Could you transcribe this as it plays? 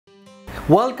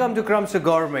Welcome to Crumbs to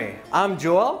Gourmet. I'm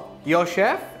Joel, your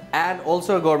chef and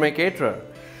also a gourmet caterer.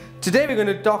 Today we're going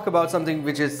to talk about something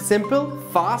which is simple,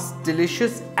 fast,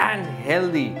 delicious and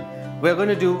healthy. We're going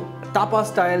to do tapa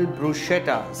style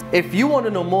bruschettas. If you want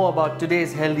to know more about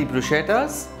today's healthy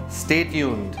bruschettas, stay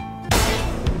tuned.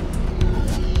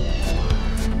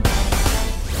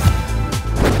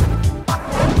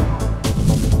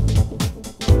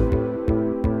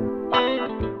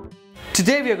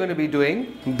 Today we are going to be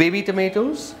doing baby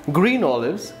tomatoes, green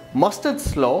olives, mustard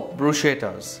slaw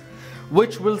bruschettas,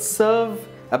 which will serve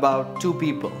about 2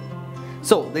 people.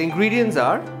 So the ingredients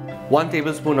are 1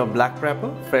 tablespoon of black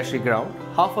pepper, freshly ground,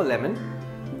 half a lemon,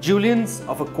 juliennes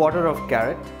of 1/4 of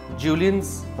carrot,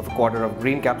 juliennes of 1/4 of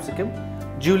green capsicum,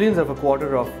 juliennes of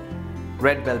 1/4 of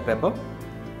red bell pepper,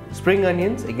 spring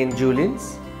onions, again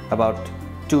juliennes, about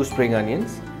 2 spring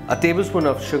onions, a tablespoon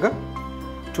of sugar,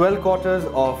 12 quarters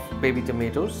of baby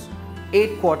tomatoes,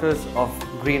 8 quarters of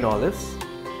green olives.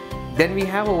 Then we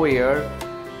have over here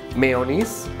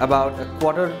mayonnaise, about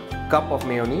 1/4 cup of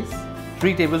mayonnaise,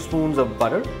 3 tablespoons of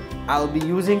butter. I'll be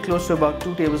using close to about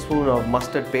 2 tablespoons of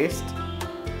mustard paste.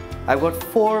 I've got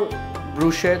 4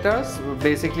 bruschettas.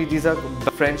 Basically these are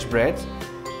French breads.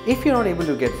 If you're not able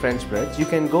to get French breads, you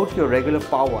can go to your regular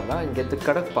pav wala and get the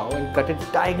kadak pav and cut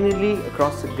it diagonally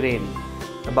across the grain.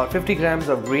 About 50 grams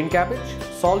of green cabbage,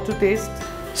 salt to taste.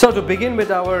 So to begin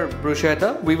with our bruschetta,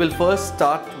 we will first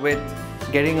start with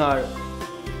getting a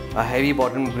heavy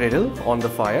bottom griddle on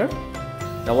the fire.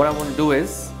 Now what I want to do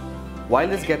is, while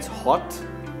this gets hot,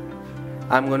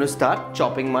 I'm going to start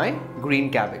chopping my green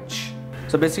cabbage.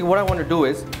 So basically what I want to do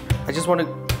is, I just want to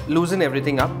loosen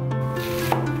everything up.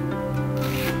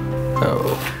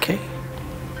 Okay.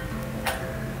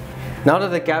 Now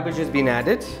that the cabbage has been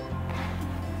added,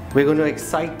 we're going to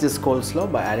excite this coleslaw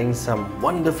by adding some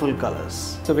wonderful colors.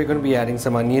 So we're going to be adding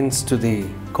some onions to the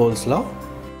coleslaw,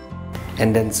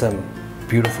 and then some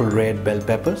beautiful red bell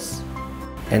peppers,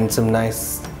 and some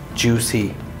nice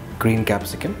juicy green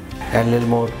capsicum, and a little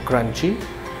more crunchy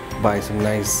by some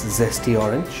nice zesty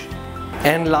orange,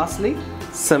 and lastly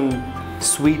some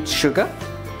sweet sugar.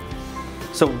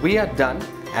 So we are done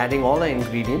adding all the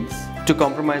ingredients to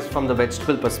compromise from the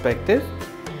vegetable perspective.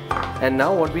 And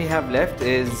now what we have left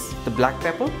is the black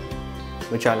pepper,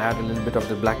 which I'll add a little bit of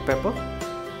the black pepper,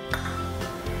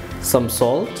 some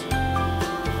salt.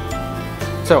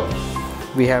 So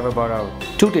we have about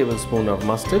 2 tablespoons of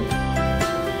mustard,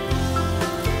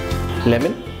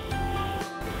 lemon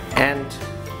and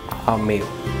our mayo.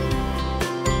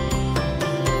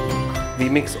 We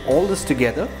mix all this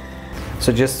together.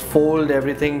 So just fold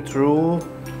everything through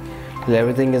till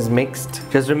everything is mixed.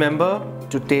 Just remember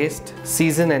to taste,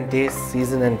 season and taste,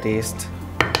 season and taste.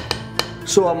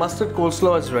 So our mustard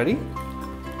coleslaw is ready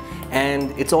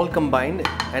and it's all combined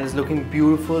and it's looking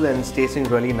beautiful and it's tasting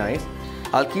really nice.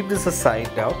 I'll keep this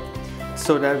aside now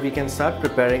so that we can start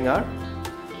preparing our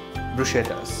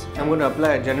bruschettas. I'm going to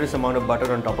apply a generous amount of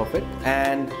butter on top of it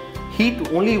and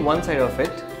heat only one side of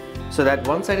it so that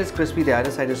one side is crispy, the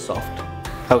other side is soft.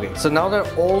 Okay, so now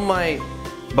that all my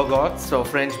baguettes or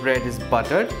French bread is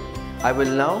buttered, I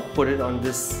will now put it on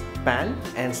this pan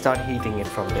and start heating it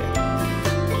from there.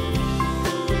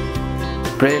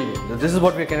 Brilliant. This is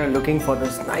what we're kind of looking for,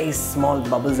 those nice small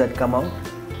bubbles that come out.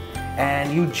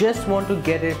 And you just want to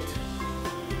get it,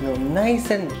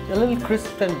 nice and a little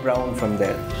crisp and brown from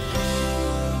there.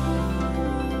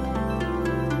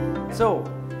 So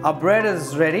our bread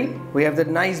is ready. We have the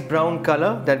nice brown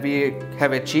color that we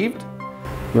have achieved.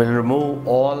 We'll remove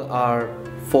all our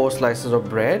 4 slices of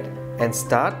bread and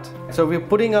start. So we're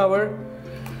putting our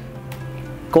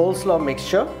coleslaw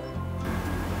mixture.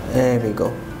 There we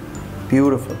go.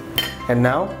 Beautiful. And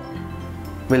now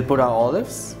we'll put our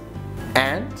olives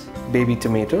and baby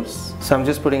tomatoes. So I'm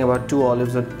just putting about 2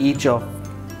 olives on each of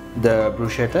the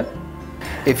bruschetta.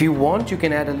 If you want, you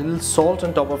can add a little salt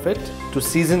on top of it to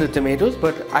season the tomatoes,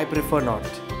 but I prefer not.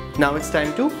 Now it's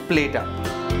time to plate up.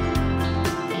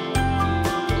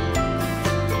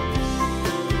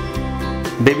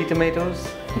 Baby tomatoes,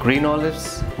 green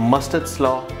olives, mustard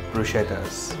slaw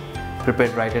bruschettas,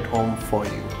 prepared right at home for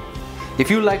you. If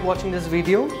you like watching this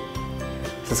video,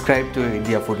 subscribe to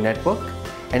India Food Network,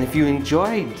 and if you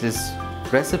enjoyed this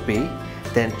recipe,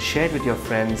 then share it with your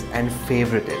friends and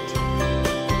favorite it.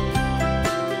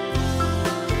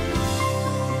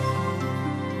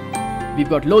 We've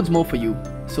got loads more for you,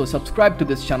 so subscribe to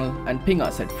this channel and ping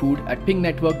us at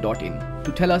food@pingnetwork.in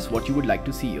to tell us what you would like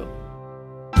to see here.